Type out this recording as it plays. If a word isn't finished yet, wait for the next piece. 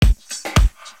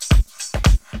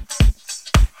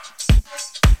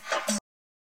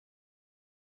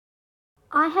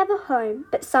I have a home,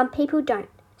 but some people don't.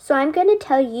 So I'm going to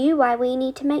tell you why we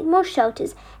need to make more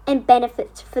shelters and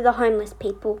benefits for the homeless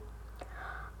people.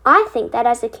 I think that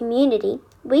as a community,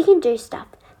 we can do stuff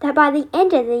that by the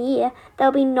end of the year,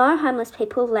 there'll be no homeless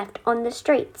people left on the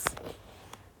streets.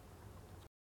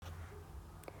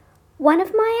 One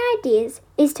of my ideas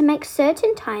is to make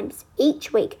certain times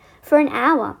each week for an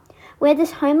hour where the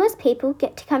homeless people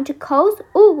get to come to Coles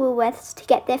or Woolworths to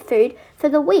get their food for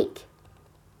the week.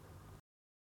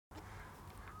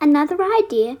 Another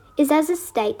idea is as a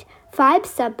state, 5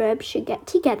 suburbs should get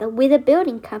together with a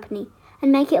building company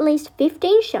and make at least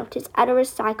 15 shelters out of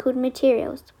recycled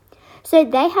materials. So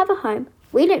they have a home,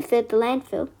 we don't fill the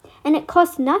landfill, and it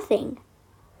costs nothing.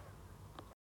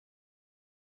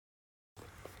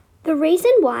 The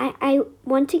reason why I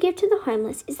want to give to the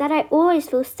homeless is that I always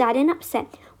feel sad and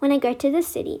upset when I go to the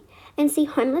city and see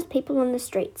homeless people on the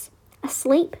streets,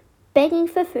 asleep, begging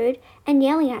for food, and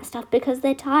yelling at stuff because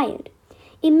they're tired.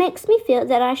 It makes me feel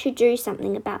that I should do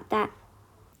something about that.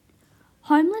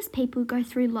 Homeless people go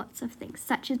through lots of things,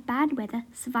 such as bad weather,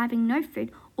 surviving no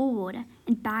food or water,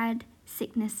 and bad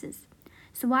sicknesses.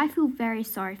 So I feel very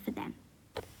sorry for them.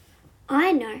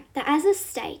 I know that as a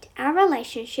state, our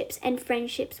relationships and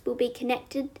friendships will be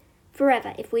connected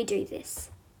forever if we do this.